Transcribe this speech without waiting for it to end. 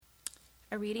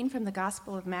A reading from the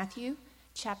Gospel of Matthew,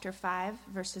 chapter 5,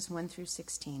 verses 1 through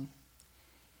 16.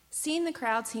 Seeing the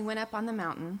crowds, he went up on the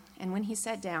mountain, and when he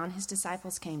sat down, his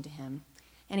disciples came to him.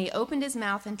 And he opened his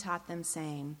mouth and taught them,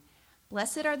 saying,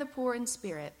 Blessed are the poor in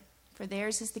spirit, for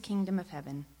theirs is the kingdom of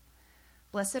heaven.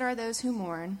 Blessed are those who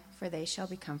mourn, for they shall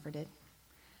be comforted.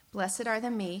 Blessed are the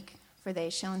meek, for they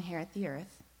shall inherit the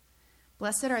earth.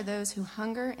 Blessed are those who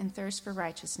hunger and thirst for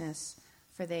righteousness,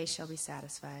 for they shall be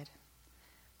satisfied.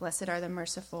 Blessed are the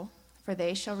merciful, for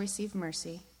they shall receive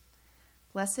mercy.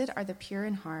 Blessed are the pure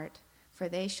in heart, for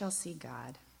they shall see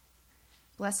God.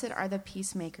 Blessed are the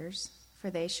peacemakers, for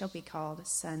they shall be called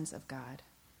sons of God.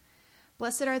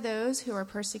 Blessed are those who are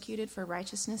persecuted for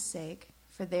righteousness' sake,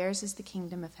 for theirs is the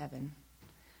kingdom of heaven.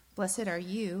 Blessed are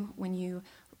you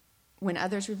when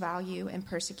others revile you and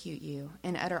persecute you,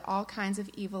 and utter all kinds of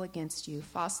evil against you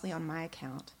falsely on my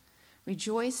account.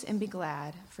 Rejoice and be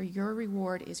glad, for your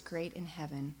reward is great in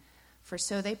heaven, for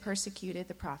so they persecuted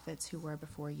the prophets who were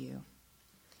before you.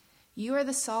 You are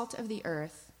the salt of the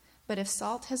earth, but if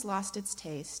salt has lost its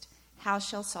taste, how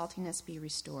shall saltiness be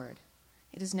restored?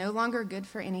 It is no longer good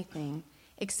for anything,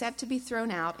 except to be thrown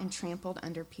out and trampled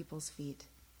under people's feet.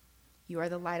 You are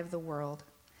the light of the world.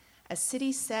 A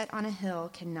city set on a hill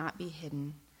cannot be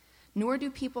hidden, nor do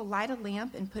people light a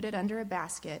lamp and put it under a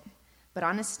basket, but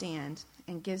on a stand,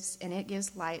 and it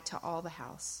gives light to all the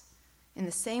house. In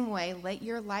the same way, let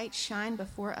your light shine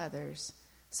before others,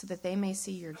 so that they may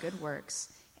see your good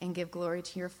works and give glory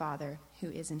to your Father who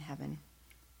is in heaven.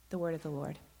 The word of the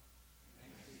Lord.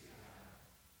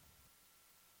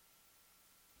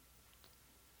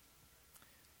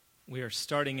 We are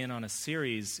starting in on a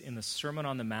series in the Sermon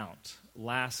on the Mount.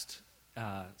 Last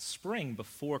spring,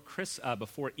 before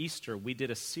Easter, we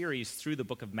did a series through the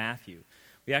book of Matthew.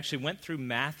 We actually went through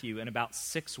Matthew in about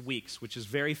 6 weeks, which is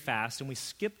very fast, and we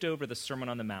skipped over the Sermon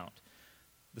on the Mount.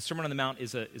 The Sermon on the Mount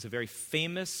is a very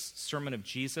famous sermon of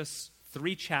Jesus,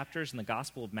 3 chapters in the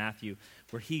Gospel of Matthew,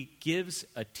 where he gives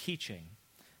a teaching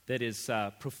that is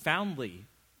profoundly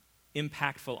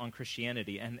impactful on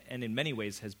Christianity and in many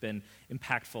ways has been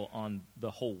impactful on the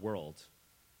whole world.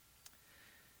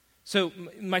 So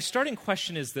my starting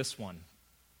question is this one,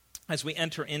 as we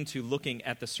enter into looking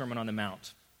at the Sermon on the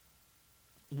Mount.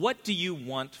 What do you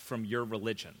want from your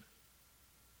religion?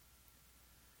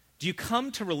 Do you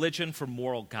come to religion for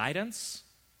moral guidance?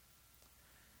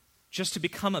 Just to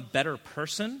become a better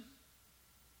person?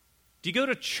 Do you go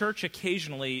to church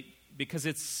occasionally because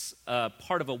it's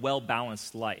part of a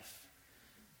well-balanced life?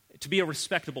 To be a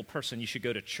respectable person, you should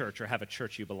go to church or have a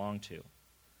church you belong to.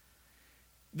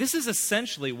 This is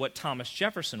essentially what Thomas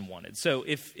Jefferson wanted. So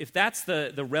if that's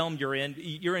the realm you're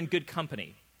in good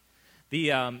company.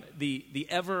 The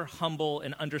ever humble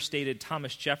and understated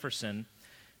Thomas Jefferson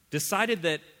decided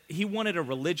that he wanted a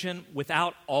religion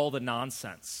without all the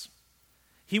nonsense.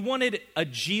 He wanted a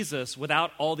Jesus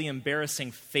without all the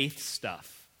embarrassing faith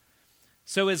stuff.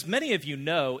 So as many of you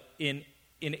know, in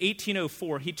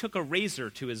 1804, he took a razor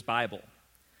to his Bible,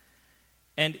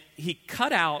 and he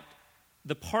cut out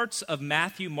the parts of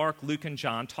Matthew, Mark, Luke, and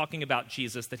John talking about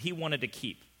Jesus that he wanted to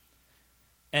keep.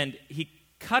 And he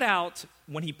cut out,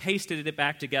 when he pasted it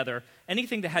back together,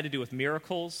 anything that had to do with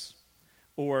miracles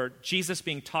or Jesus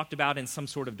being talked about in some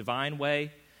sort of divine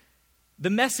way. The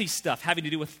messy stuff having to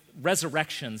do with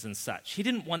resurrections and such. He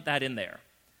didn't want that in there.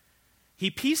 He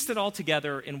pieced it all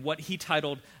together in what he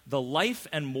titled The Life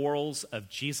and Morals of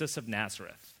Jesus of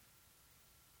Nazareth.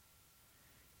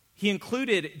 He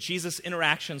included Jesus'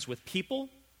 interactions with people,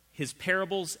 his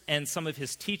parables, and some of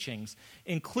his teachings,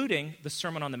 including the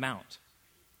Sermon on the Mount.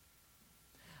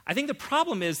 I think the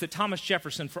problem is that Thomas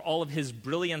Jefferson, for all of his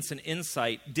brilliance and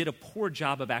insight, did a poor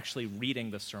job of actually reading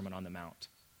the Sermon on the Mount.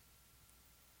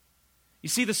 You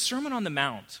see, the Sermon on the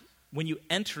Mount, when you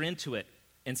enter into it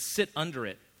and sit under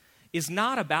it, is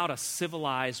not about a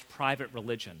civilized private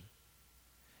religion.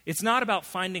 It's not about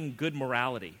finding good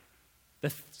morality,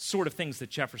 the sort of things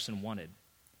that Jefferson wanted.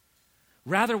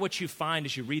 Rather, what you find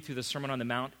as you read through the Sermon on the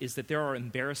Mount is that there are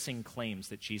embarrassing claims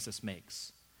that Jesus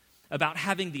makes about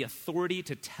having the authority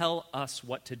to tell us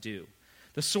what to do,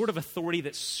 the sort of authority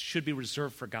that should be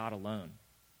reserved for God alone.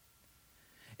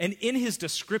 And in his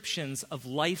descriptions of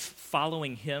life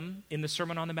following him in the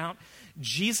Sermon on the Mount,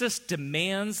 Jesus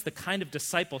demands the kind of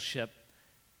discipleship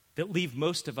that leave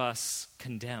most of us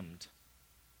condemned.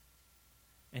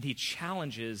 And he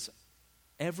challenges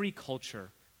every culture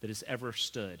that has ever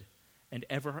stood and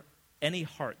any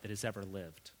heart that has ever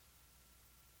lived.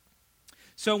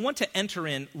 So I want to enter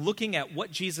in looking at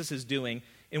what Jesus is doing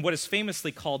in what is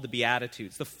famously called the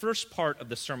Beatitudes, the first part of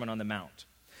the Sermon on the Mount.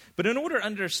 But in order to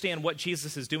understand what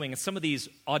Jesus is doing and some of these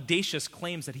audacious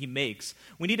claims that he makes,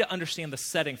 we need to understand the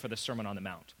setting for the Sermon on the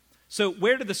Mount. So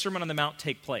where did the Sermon on the Mount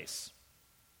take place?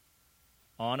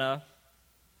 On a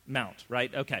mount,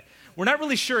 right? Okay. We're not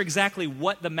really sure exactly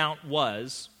what the mount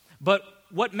was, but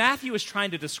what Matthew is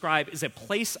trying to describe is a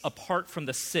place apart from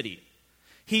the city.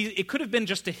 It could have been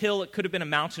just a hill, it could have been a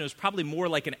mountain, it was probably more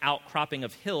like an outcropping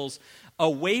of hills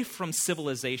away from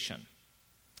civilization.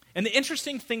 And the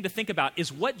interesting thing to think about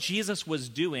is what Jesus was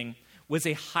doing was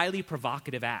a highly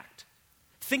provocative act.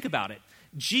 Think about it.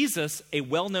 Jesus, a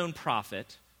well-known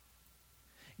prophet,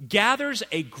 gathers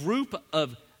a group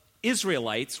of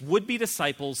Israelites, would-be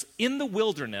disciples, in the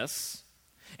wilderness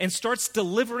and starts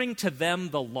delivering to them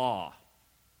the law.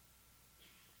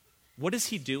 What is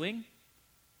he doing?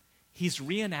 He's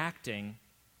reenacting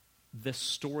the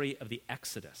story of the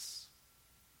Exodus.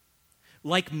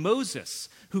 Like Moses,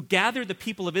 who gathered the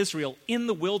people of Israel in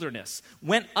the wilderness,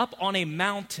 went up on a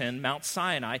mountain, Mount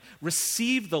Sinai,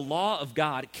 received the law of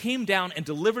God, came down and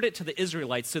delivered it to the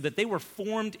Israelites so that they were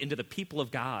formed into the people of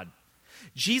God.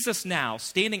 Jesus now,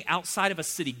 standing outside of a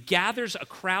city, gathers a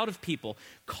crowd of people,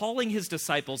 calling his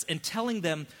disciples and telling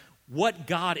them what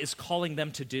God is calling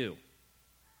them to do.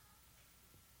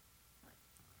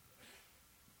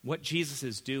 What Jesus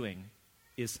is doing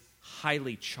is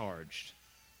highly charged,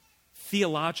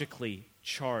 theologically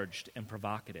charged and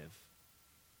provocative.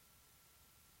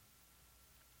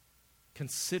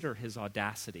 Consider his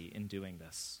audacity in doing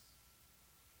this.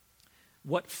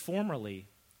 What formerly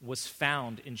was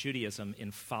found in Judaism in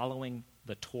following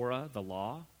the Torah, the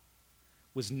law,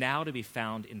 was now to be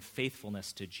found in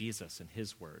faithfulness to Jesus and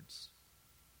his words.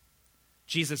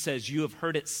 Jesus says, "You have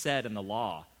heard it said in the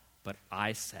law, but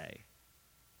I say."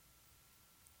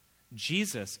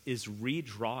 Jesus is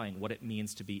redrawing what it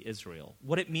means to be Israel,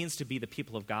 what it means to be the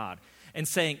people of God, and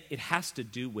saying it has to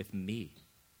do with me,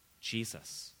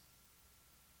 Jesus.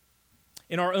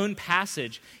 In our own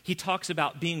passage, he talks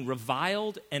about being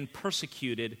reviled and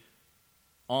persecuted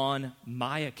on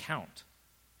my account.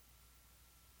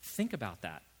 Think about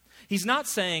that. He's not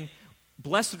saying,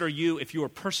 blessed are you if you are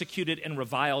persecuted and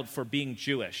reviled for being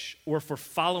Jewish, or for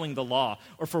following the law,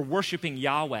 or for worshiping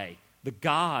Yahweh, the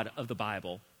God of the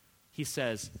Bible. He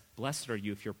says, blessed are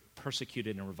you if you're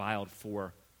persecuted and reviled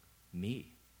for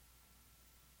me.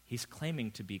 He's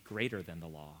claiming to be greater than the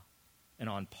law and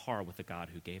on par with the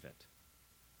God who gave it.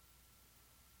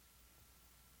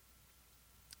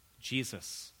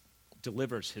 Jesus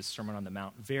delivers his Sermon on the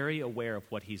Mount, very aware of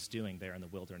what he's doing there in the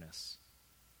wilderness.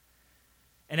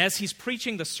 And as he's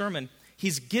preaching the sermon,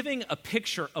 he's giving a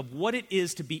picture of what it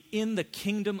is to be in the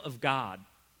kingdom of God.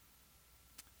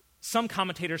 Some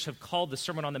commentators have called the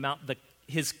Sermon on the Mount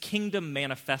his kingdom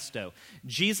manifesto,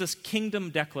 Jesus'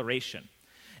 kingdom declaration.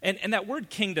 And that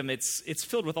word kingdom, it's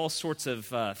filled with all sorts of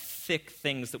thick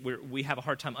things that we have a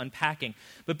hard time unpacking.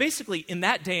 But basically, in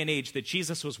that day and age that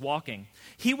Jesus was walking,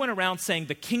 he went around saying,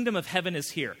 the kingdom of heaven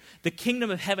is here. The kingdom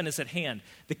of heaven is at hand.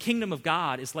 The kingdom of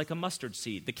God is like a mustard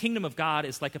seed. The kingdom of God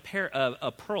is like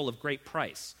a pearl of great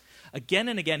price. Again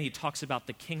and again, he talks about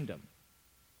the kingdom.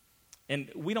 And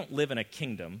we don't live in a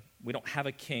kingdom. We don't have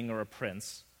a king or a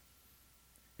prince.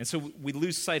 And so we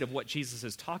lose sight of what Jesus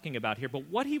is talking about here. But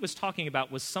what he was talking about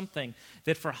was something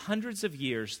that for hundreds of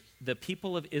years the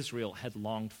people of Israel had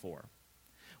longed for.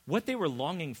 What they were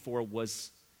longing for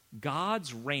was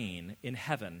God's reign in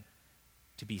heaven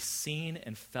to be seen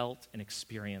and felt and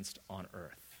experienced on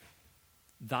earth.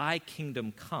 Thy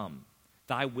kingdom come,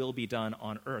 thy will be done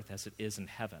on earth as it is in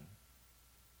heaven.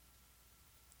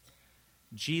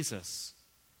 Jesus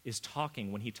is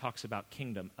talking, when he talks about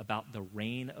kingdom, about the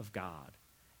reign of God,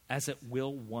 as it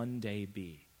will one day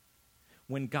be.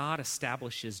 When God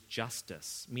establishes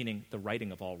justice, meaning the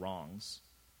righting of all wrongs,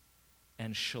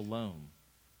 and shalom,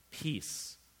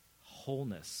 peace,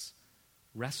 wholeness,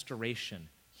 restoration,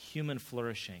 human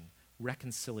flourishing,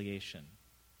 reconciliation.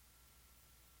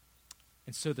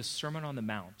 And so the Sermon on the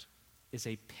Mount is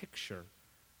a picture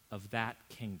of that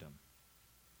kingdom.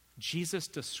 Jesus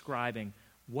describing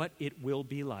what it will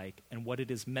be like and what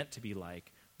it is meant to be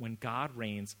like when God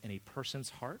reigns in a person's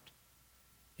heart,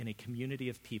 in a community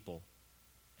of people,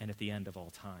 and at the end of all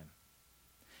time.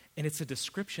 And it's a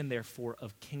description, therefore,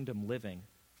 of kingdom living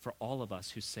for all of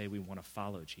us who say we want to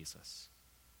follow Jesus.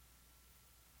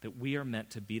 That we are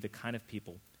meant to be the kind of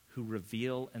people who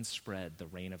reveal and spread the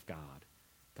reign of God,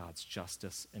 God's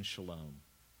justice and shalom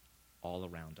all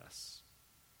around us.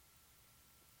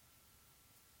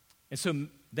 And so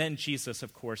then Jesus,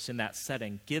 of course, in that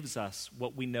setting, gives us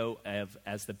what we know of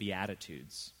as the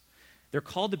Beatitudes. They're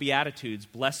called the Beatitudes,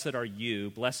 blessed are you,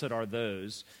 blessed are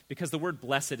those, because the word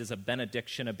blessed is a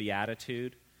benediction, a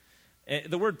beatitude.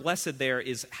 The word blessed there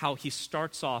is how he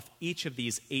starts off each of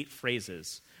these 8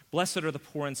 phrases. Blessed are the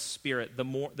poor in spirit,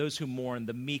 those who mourn,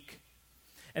 the meek.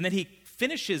 And then he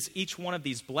finishes each one of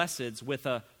these blesseds with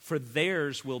a, for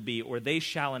theirs will be, or they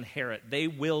shall inherit. They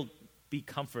will be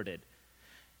comforted.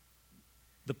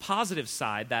 The positive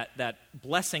side, that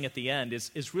blessing at the end,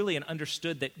 is really an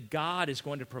understood that God is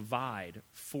going to provide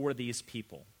for these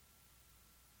people.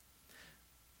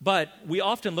 But we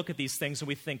often look at these things and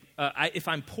we think, if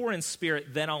I'm poor in spirit,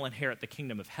 then I'll inherit the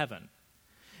kingdom of heaven.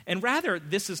 And rather,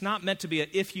 this is not meant to be a,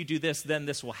 if you do this, then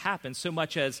this will happen, so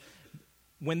much as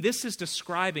when this is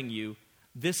describing you,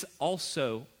 this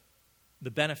also,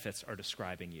 the benefits are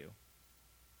describing you.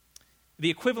 The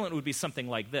equivalent would be something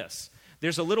like this.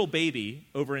 There's a little baby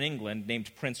over in England named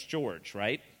Prince George,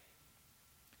 right?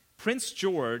 Prince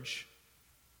George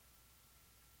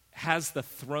has the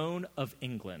throne of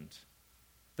England.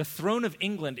 The throne of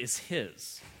England is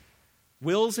his.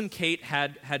 Wills and Kate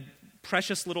had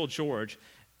precious little George,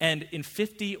 and in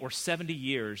 50 or 70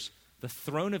 years, the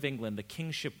throne of England, the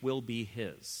kingship, will be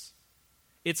his.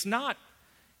 It's not,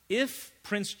 if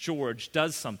Prince George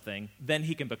does something, then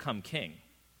he can become king.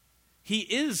 He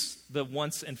is the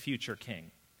once and future king.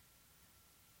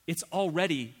 It's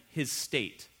already his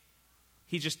state.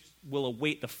 He just will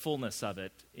await the fullness of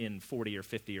it in 40 or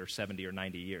 50 or 70 or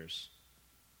 90 years,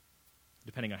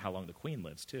 depending on how long the queen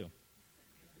lives, too.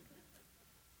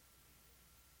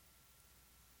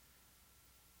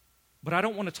 But I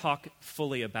don't want to talk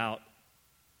fully about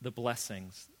the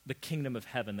blessings, the kingdom of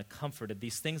heaven, the comfort of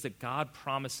these things that God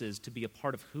promises to be a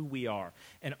part of who we are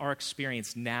and our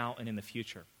experience now and in the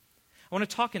future. I want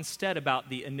to talk instead about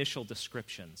the initial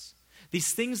descriptions,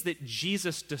 these things that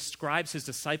Jesus describes his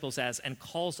disciples as and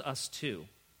calls us to.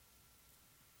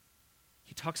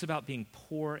 He talks about being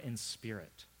poor in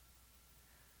spirit.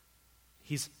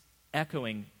 He's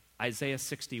echoing Isaiah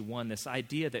 61, this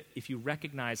idea that if you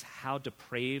recognize how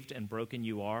depraved and broken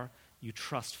you are, you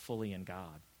trust fully in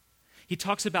God. He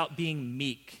talks about being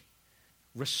meek,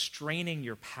 restraining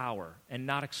your power and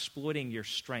not exploiting your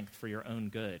strength for your own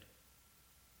good.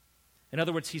 In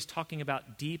other words, he's talking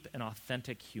about deep and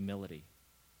authentic humility.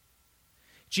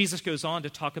 Jesus goes on to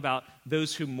talk about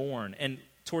those who mourn, and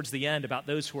towards the end, about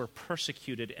those who are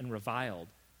persecuted and reviled.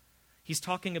 He's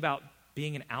talking about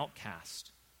being an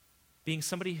outcast, being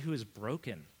somebody who is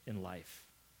broken in life,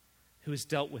 who has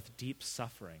dealt with deep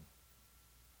suffering.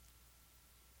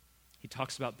 He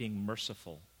talks about being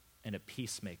merciful and a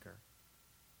peacemaker,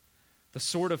 the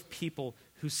sort of people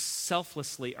who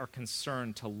selflessly are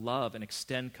concerned to love and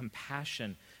extend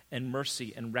compassion and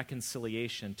mercy and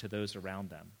reconciliation to those around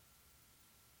them.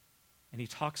 And he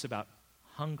talks about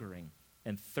hungering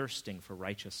and thirsting for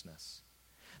righteousness.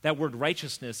 That word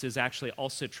righteousness is actually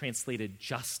also translated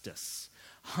justice,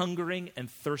 hungering and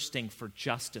thirsting for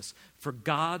justice, for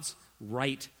God's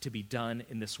right to be done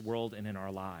in this world and in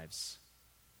our lives.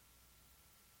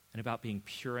 And about being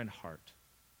pure in heart.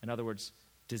 In other words,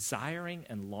 desiring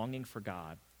and longing for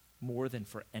God more than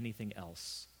for anything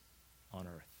else on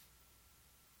earth.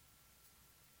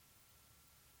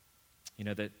 You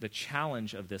know, the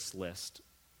challenge of this list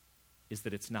is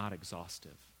that it's not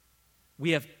exhaustive.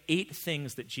 We have 8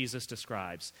 things that Jesus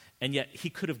describes, and yet he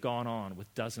could have gone on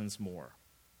with dozens more.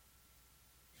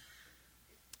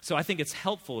 So I think it's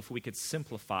helpful if we could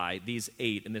simplify these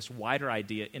 8 and this wider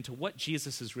idea into what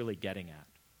Jesus is really getting at.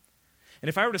 And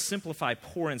if I were to simplify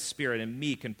poor in spirit and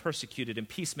meek and persecuted and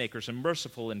peacemakers and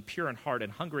merciful and pure in heart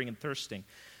and hungering and thirsting,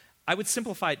 I would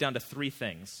simplify it down to 3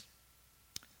 things.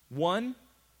 1,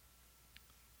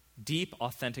 deep,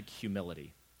 authentic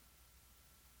humility.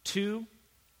 2,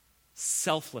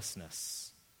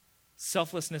 selflessness.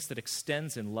 Selflessness that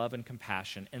extends in love and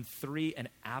compassion. And 3, an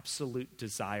absolute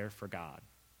desire for God.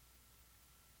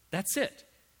 That's it.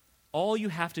 All you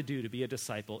have to do to be a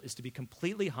disciple is to be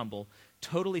completely humble,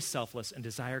 totally selfless, and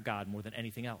desire God more than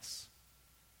anything else.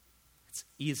 It's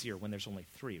easier when there's only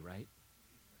 3, right?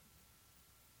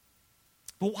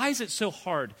 But why is it so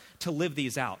hard to live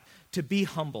these out, to be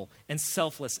humble and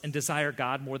selfless and desire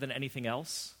God more than anything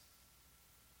else?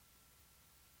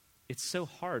 It's so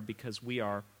hard because we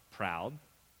are proud,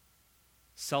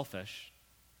 selfish,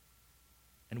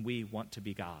 and we want to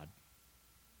be God.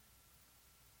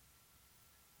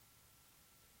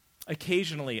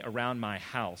 Occasionally around my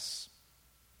house,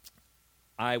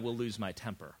 I will lose my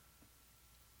temper.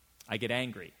 I get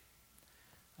angry.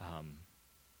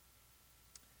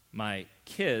 My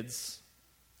kids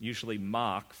usually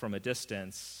mock from a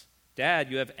distance, "Dad,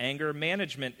 you have anger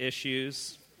management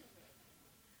issues."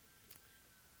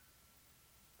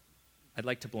 I'd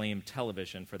like to blame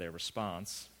television for their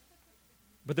response.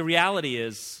 But the reality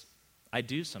is, I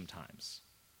do sometimes.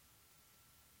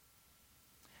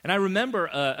 And I remember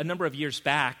a number of years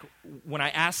back when I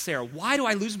asked Sarah, why do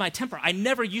I lose my temper? I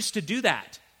never used to do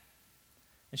that.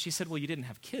 And she said, well, you didn't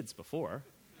have kids before.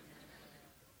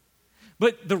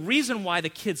 But the reason why the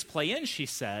kids play in, she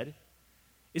said,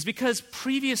 is because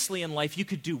previously in life you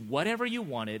could do whatever you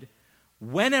wanted,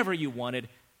 whenever you wanted,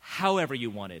 however you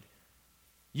wanted.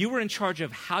 You were in charge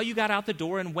of how you got out the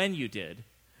door and when you did,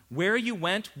 where you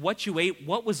went, what you ate,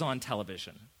 what was on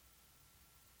television.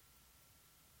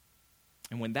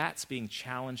 And when that's being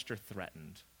challenged or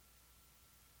threatened,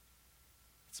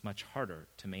 it's much harder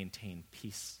to maintain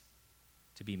peace,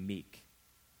 to be meek,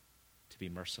 to be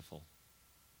merciful.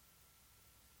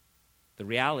 The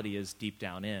reality is, deep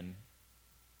down in,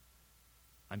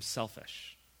 I'm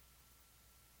selfish.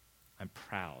 I'm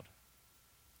proud.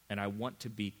 And I want to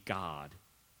be God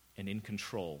and in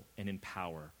control and in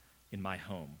power in my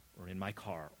home or in my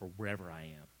car or wherever I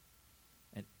am.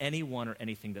 And anyone or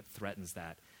anything that threatens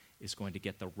that is going to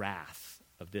get the wrath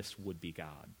of this would-be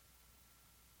God.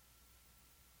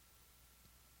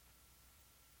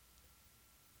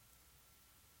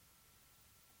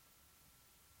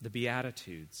 The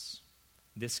Beatitudes,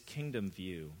 this kingdom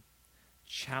view,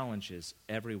 challenges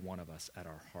every one of us at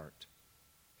our heart.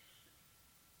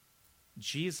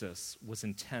 Jesus was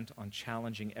intent on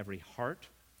challenging every heart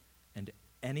and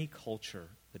any culture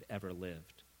that ever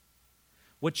lived.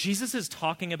 What Jesus is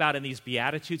talking about in these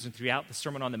Beatitudes and throughout the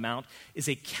Sermon on the Mount is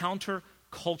a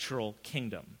counter-cultural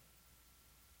kingdom.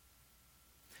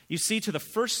 You see, to the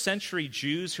first century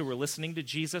Jews who were listening to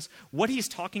Jesus, what he's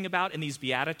talking about in these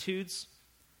Beatitudes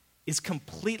is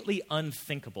completely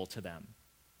unthinkable to them.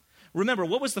 Remember,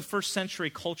 what was the first century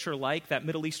culture like, that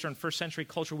Middle Eastern first century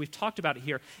culture? We've talked about it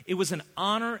here. It was an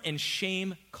honor and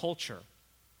shame culture.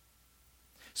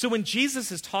 So when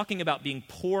Jesus is talking about being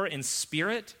poor in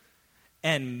spirit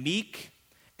and meek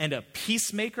and a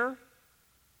peacemaker,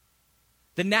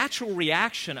 the natural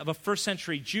reaction of a first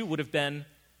century Jew would have been,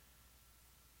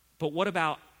 but what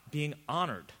about being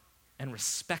honored and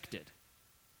respected?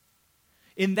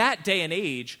 In that day and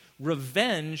age,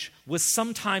 revenge was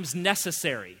sometimes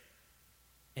necessary.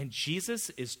 And Jesus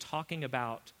is talking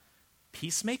about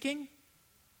peacemaking?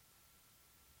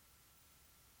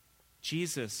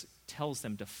 Jesus tells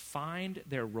them to find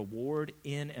their reward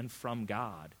in and from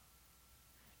God,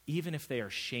 even if they are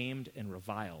shamed and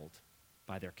reviled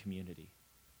by their community.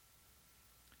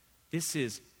 This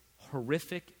is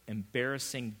horrific,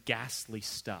 embarrassing, ghastly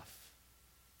stuff.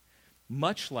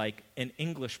 Much like an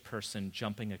English person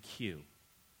jumping a queue.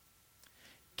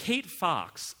 Kate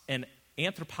Fox, an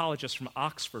anthropologist from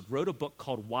Oxford, wrote a book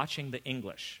called Watching the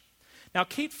English. Now,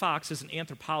 Kate Fox is an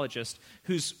anthropologist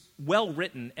who's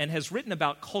well-written and has written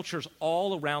about cultures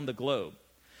all around the globe.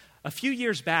 A few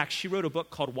years back, she wrote a book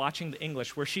called Watching the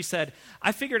English, where she said,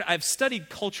 I figured I've studied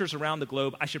cultures around the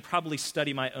globe, I should probably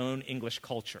study my own English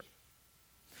culture.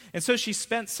 And so she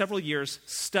spent several years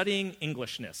studying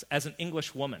Englishness as an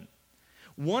English woman.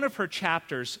 One of her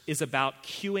chapters is about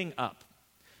queuing up.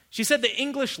 She said the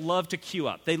English love to queue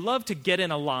up. They love to get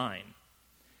in a line.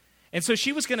 And so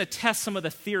she was going to test some of the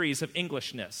theories of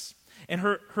Englishness. And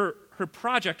her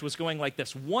project was going like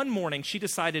this. One morning, she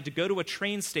decided to go to a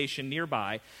train station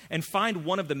nearby and find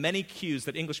one of the many queues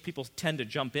that English people tend to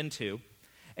jump into.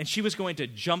 And she was going to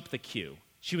jump the queue.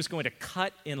 She was going to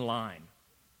cut in line.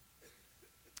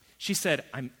 She said,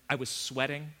 I was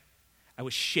sweating. I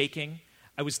was shaking.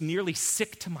 I was nearly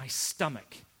sick to my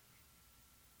stomach.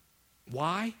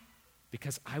 Why?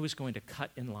 Because I was going to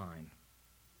cut in line.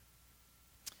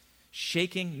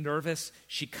 Shaking, nervous,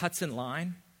 she cuts in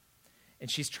line, and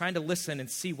she's trying to listen and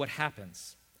see what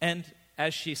happens. And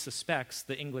as she suspects,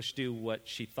 the English do what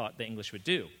she thought the English would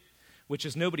do, which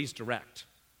is nobody's direct,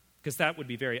 because that would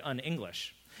be very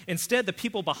un-English. Instead, the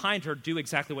people behind her do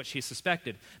exactly what she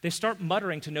suspected. They start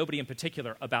muttering to nobody in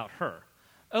particular about her.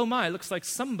 Oh my, looks like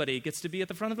somebody gets to be at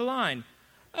the front of the line.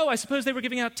 Oh, I suppose they were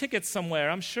giving out tickets somewhere,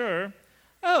 I'm sure.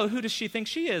 Oh, who does she think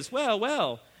she is?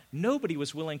 Well. Nobody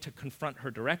was willing to confront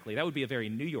her directly. That would be a very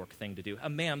New York thing to do.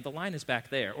 Ma'am, the line is back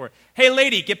there. Or, hey,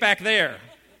 lady, get back there.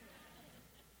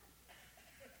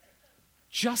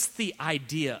 Just the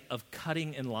idea of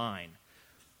cutting in line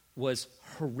was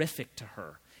horrific to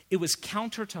her. It was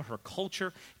counter to her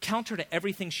culture, counter to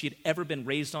everything she had ever been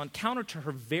raised on, counter to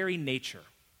her very nature.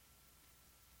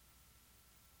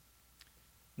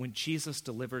 When Jesus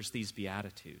delivers these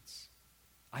Beatitudes,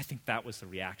 I think that was the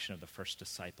reaction of the first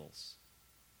disciples.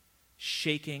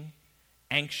 Shaking,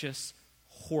 anxious,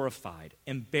 horrified,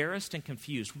 embarrassed, and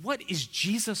confused. What is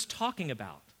Jesus talking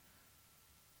about?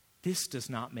 This does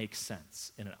not make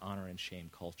sense in an honor and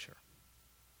shame culture.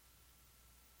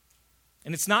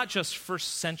 And it's not just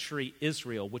first century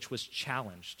Israel which was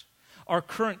challenged. our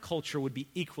current culture would be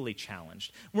equally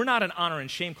challenged. We're not an honor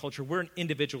and shame culture. We're an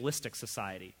individualistic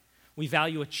society. We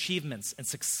value achievements and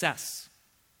success.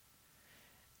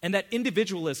 And that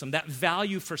individualism, that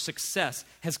value for success,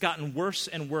 has gotten worse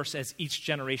and worse as each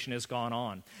generation has gone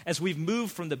on. As we've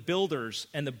moved from the builders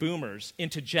and the boomers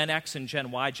into Gen X and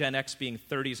Gen Y, Gen X being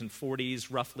 30s and 40s,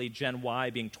 roughly, Gen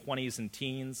Y being 20s and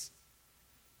teens,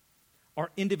 our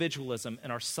individualism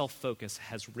and our self-focus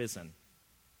has risen.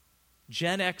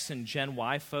 Gen X and Gen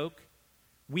Y folk,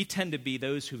 we tend to be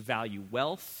those who value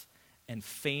wealth and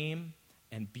fame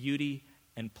and beauty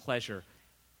and pleasure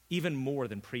even more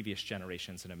than previous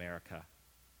generations in America.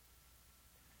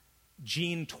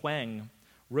 Jean Twenge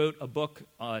wrote a book,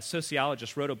 a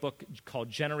sociologist wrote a book called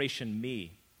Generation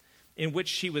Me, in which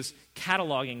she was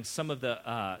cataloging some of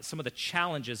the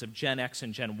challenges of Gen X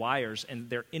and Gen Yers and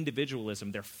their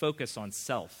individualism, their focus on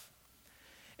self.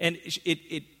 And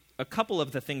a couple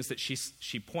of the things that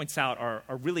she points out are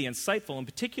really insightful. In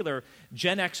particular,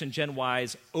 Gen X and Gen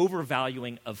Y's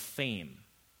overvaluing of fame.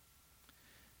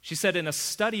 She said in a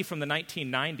study from the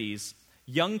 1990s,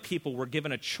 young people were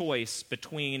given a choice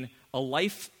between a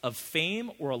life of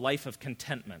fame or a life of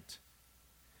contentment.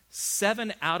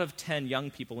 7 out of 10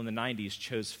 young people in the 90s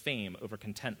chose fame over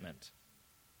contentment.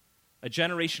 A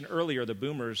generation earlier, the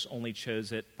boomers only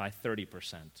chose it by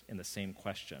 30% in the same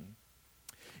question.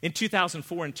 In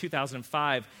 2004 and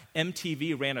 2005,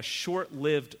 MTV ran a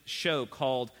short-lived show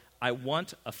called I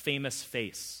Want a Famous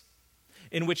Face,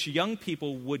 in which young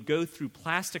people would go through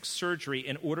plastic surgery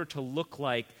in order to look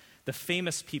like the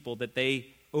famous people that they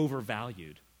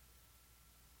overvalued.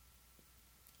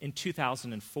 In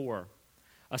 2004,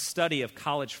 a study of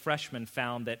college freshmen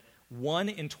found that 1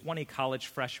 in 20 college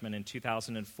freshmen in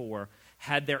 2004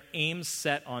 had their aims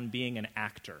set on being an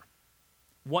actor.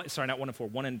 1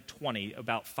 in 20,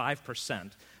 about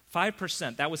 5%.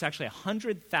 5%, that was actually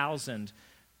 100,000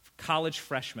 college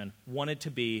freshmen wanted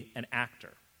to be an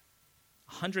actor.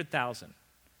 100,000.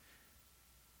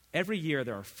 Every year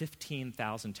there are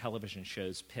 15,000 television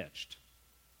shows pitched.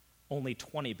 Only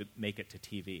 20 make it to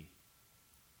TV.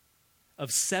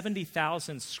 Of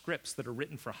 70,000 scripts that are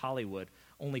written for Hollywood,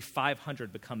 only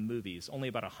 500 become movies, only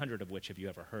about 100 of which have you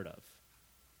ever heard of.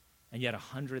 And yet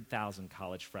 100,000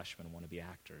 college freshmen want to be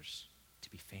actors, to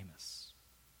be famous.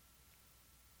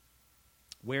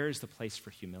 Where is the place for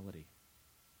humility?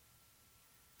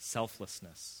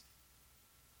 Selflessness.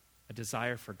 A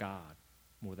desire for God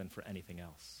more than for anything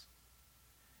else.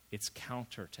 It's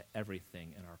counter to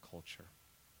everything in our culture.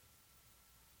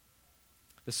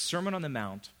 The Sermon on the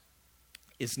Mount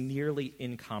is nearly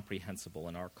incomprehensible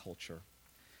in our culture,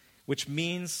 which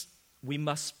means we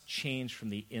must change from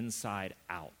the inside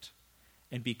out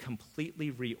and be completely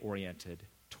reoriented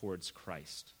towards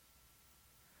Christ.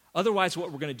 Otherwise, what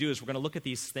we're going to do is we're going to look at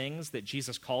these things that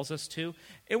Jesus calls us to,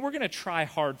 and we're going to try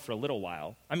hard for a little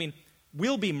while. I mean,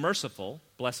 we'll be merciful,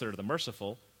 blessed are the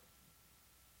merciful,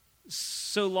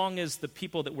 so long as the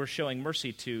people that we're showing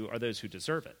mercy to are those who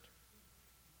deserve it.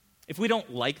 If we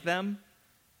don't like them,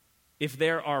 if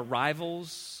they're our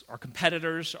rivals, our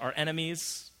competitors, our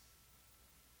enemies,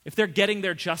 if they're getting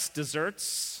their just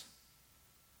desserts,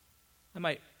 I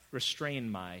might restrain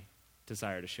my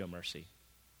desire to show mercy.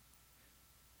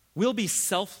 We'll be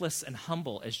selfless and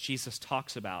humble, as Jesus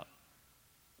talks about,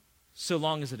 so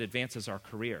long as it advances our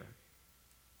career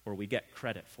or we get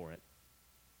credit for it.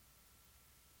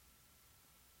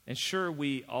 And sure,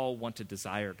 we all want to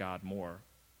desire God more,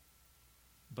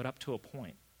 but up to a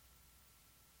point.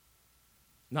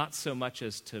 Not so much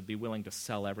as to be willing to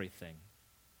sell everything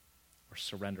or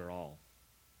surrender all.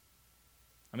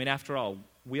 I mean, after all,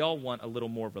 we all want a little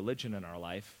more religion in our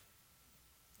life,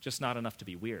 just not enough to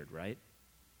be weird, right?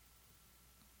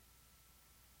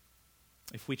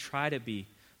 If we try to be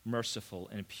merciful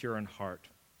and pure in heart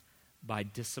by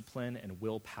discipline and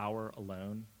willpower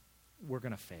alone, we're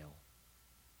going to fail.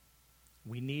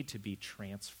 We need to be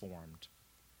transformed.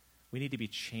 We need to be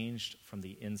changed from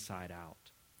the inside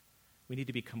out. We need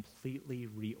to be completely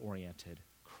reoriented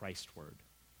Christward.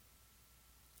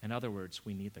 In other words,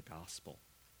 we need the gospel.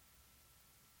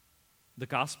 The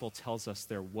gospel tells us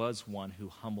there was one who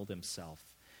humbled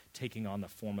himself, taking on the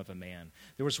form of a man.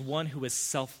 There was one who was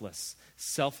selfless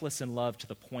in love to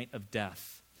the point of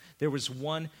death. There was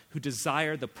one who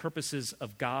desired the purposes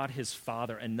of God his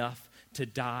Father enough to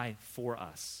die for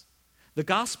us. The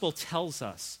gospel tells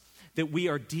us that we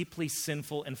are deeply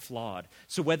sinful and flawed.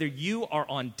 So whether you are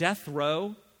on death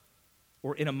row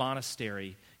or in a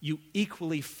monastery, you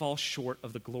equally fall short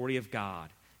of the glory of God.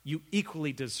 You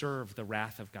equally deserve the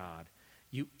wrath of God.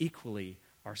 You equally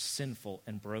are sinful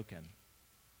and broken.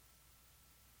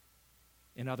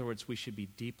 In other words, we should be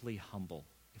deeply humble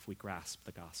if we grasp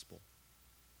the gospel.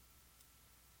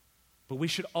 But we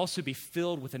should also be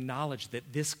filled with the knowledge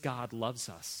that this God loves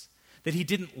us, that he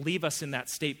didn't leave us in that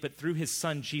state, but through his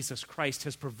Son, Jesus Christ,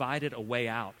 has provided a way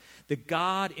out. That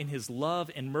God, in his love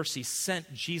and mercy,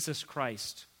 sent Jesus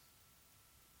Christ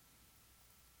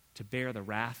to bear the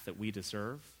wrath that we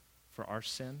deserve for our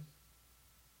sin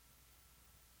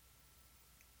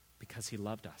because he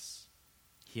loved us.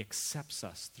 He accepts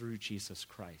us through Jesus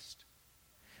Christ.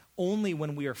 Only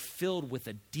when we are filled with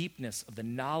the deepness of the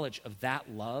knowledge of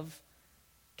that love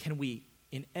can we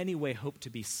in any way hope to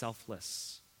be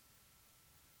selfless,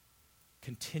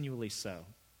 continually so.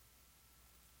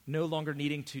 No longer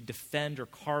needing to defend or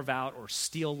carve out or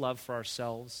steal love for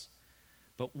ourselves,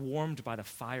 but warmed by the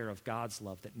fire of God's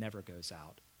love that never goes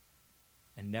out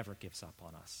and never gives up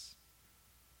on us.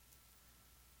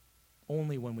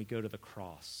 Only when we go to the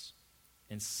cross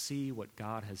and see what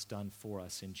God has done for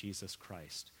us in Jesus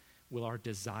Christ will our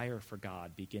desire for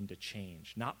God begin to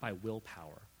change, not by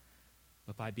willpower,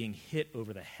 but by being hit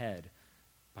over the head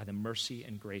by the mercy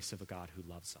and grace of a God who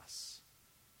loves us.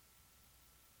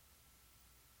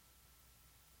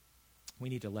 We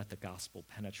need to let the gospel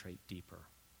penetrate deeper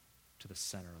to the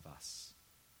center of us.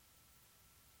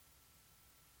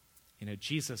 You know,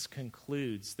 Jesus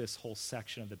concludes this whole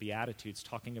section of the Beatitudes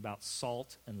talking about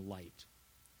salt and light.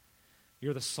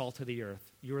 You're the salt of the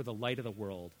earth. You're the light of the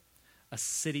world. A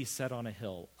city set on a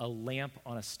hill, a lamp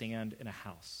on a stand in a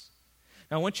house.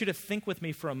 Now, I want you to think with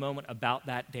me for a moment about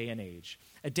that day and age,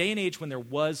 a day and age when there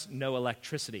was no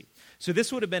electricity. So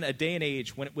this would have been a day and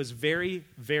age when it was very,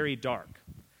 very dark,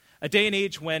 a day and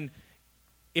age when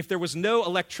if there was no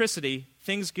electricity,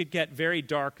 things could get very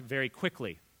dark very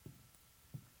quickly.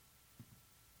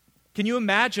 Can you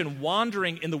imagine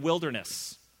wandering in the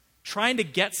wilderness, trying to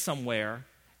get somewhere,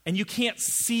 and you can't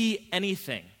see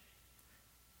anything?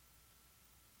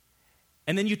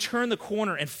 And then you turn the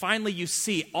corner and finally you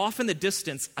see, off in the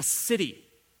distance, a city.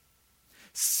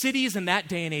 Cities in that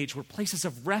day and age were places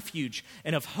of refuge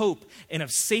and of hope and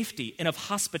of safety and of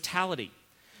hospitality.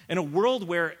 In a world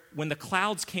where when the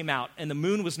clouds came out and the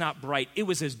moon was not bright, it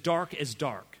was as dark as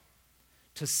dark.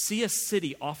 To see a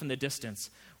city off in the distance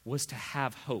was to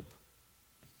have hope.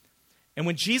 And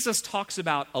when Jesus talks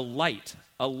about a light,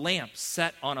 a lamp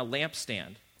set on a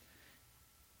lampstand,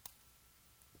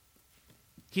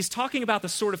 he's talking about the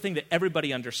sort of thing that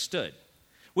everybody understood,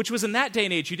 which was in that day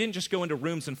and age, you didn't just go into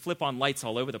rooms and flip on lights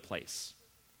all over the place.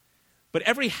 But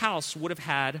every house would have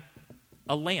had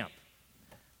a lamp.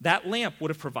 That lamp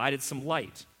would have provided some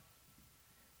light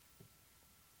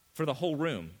for the whole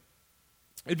room.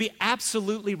 It would be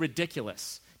absolutely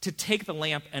ridiculous to take the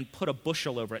lamp and put a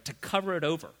bushel over it, to cover it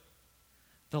over.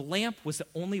 The lamp was the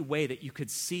only way that you could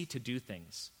see to do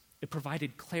things. It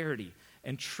provided clarity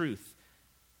and truth.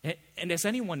 And as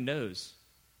anyone knows,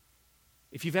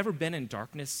 if you've ever been in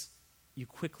darkness, you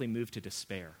quickly move to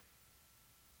despair.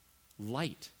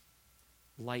 Light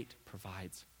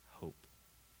provides hope.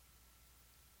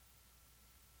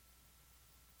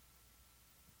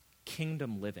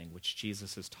 Kingdom living, which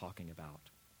Jesus is talking about.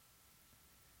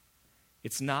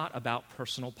 It's not about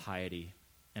personal piety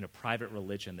and a private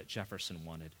religion that Jefferson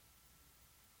wanted.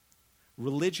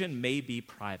 Religion may be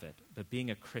private, but being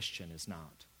a Christian is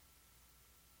not.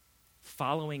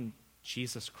 Following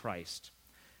Jesus Christ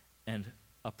and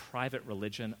a private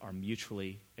religion are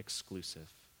mutually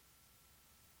exclusive.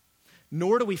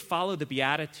 Nor do we follow the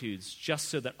Beatitudes just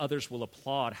so that others will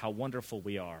applaud how wonderful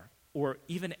we are or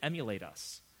even emulate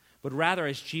us, but rather,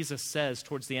 as Jesus says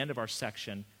towards the end of our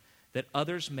section, that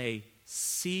others may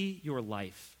see your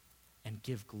life and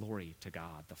give glory to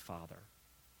God the Father.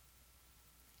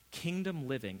 Kingdom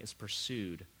living is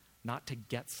pursued not to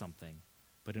get something,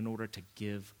 but in order to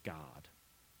give God.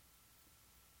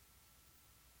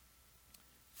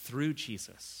 Through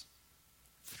Jesus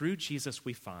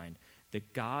we find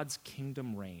that God's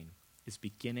kingdom reign is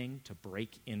beginning to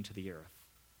break into the earth.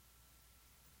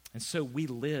 And so we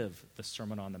live the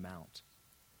Sermon on the Mount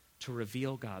to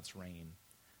reveal God's reign,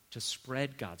 to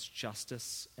spread God's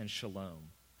justice and shalom,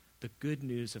 the good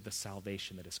news of the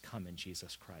salvation that has come in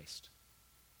Jesus Christ.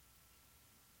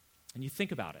 And you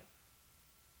think about it.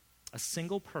 A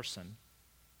single person,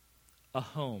 a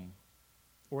home,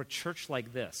 or a church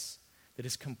like this that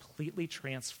is completely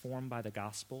transformed by the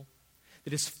gospel,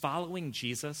 that is following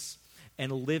Jesus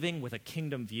and living with a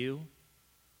kingdom view,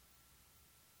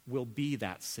 will be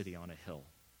that city on a hill.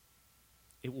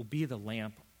 It will be the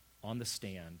lamp on the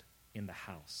stand in the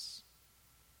house.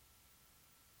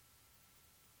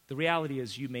 The reality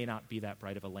is you may not be that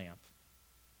bright of a lamp.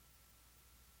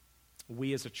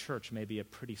 We as a church may be a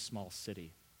pretty small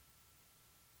city.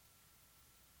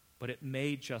 but it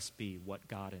may just be what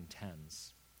God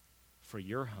intends for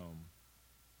your home,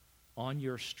 on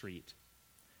your street,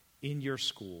 in your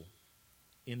school,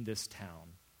 in this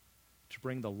town, to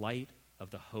bring the light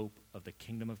of the hope of the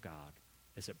kingdom of God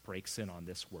as it breaks in on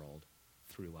this world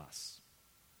through us.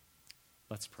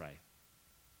 Let's pray.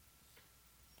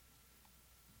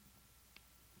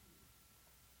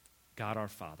 God our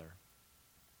Father,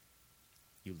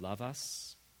 you love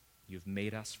us, you've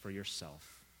made us for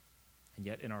yourself, and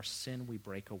yet in our sin we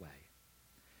break away.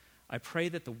 I pray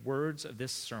that the words of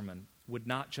this sermon would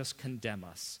not just condemn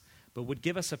us, but would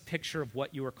give us a picture of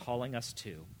what you are calling us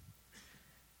to,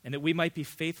 and that we might be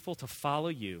faithful to follow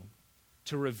you,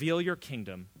 to reveal your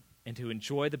kingdom, and to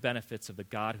enjoy the benefits of the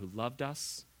God who loved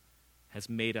us, has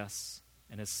made us,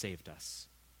 and has saved us,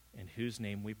 in whose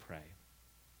name we pray.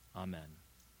 Amen.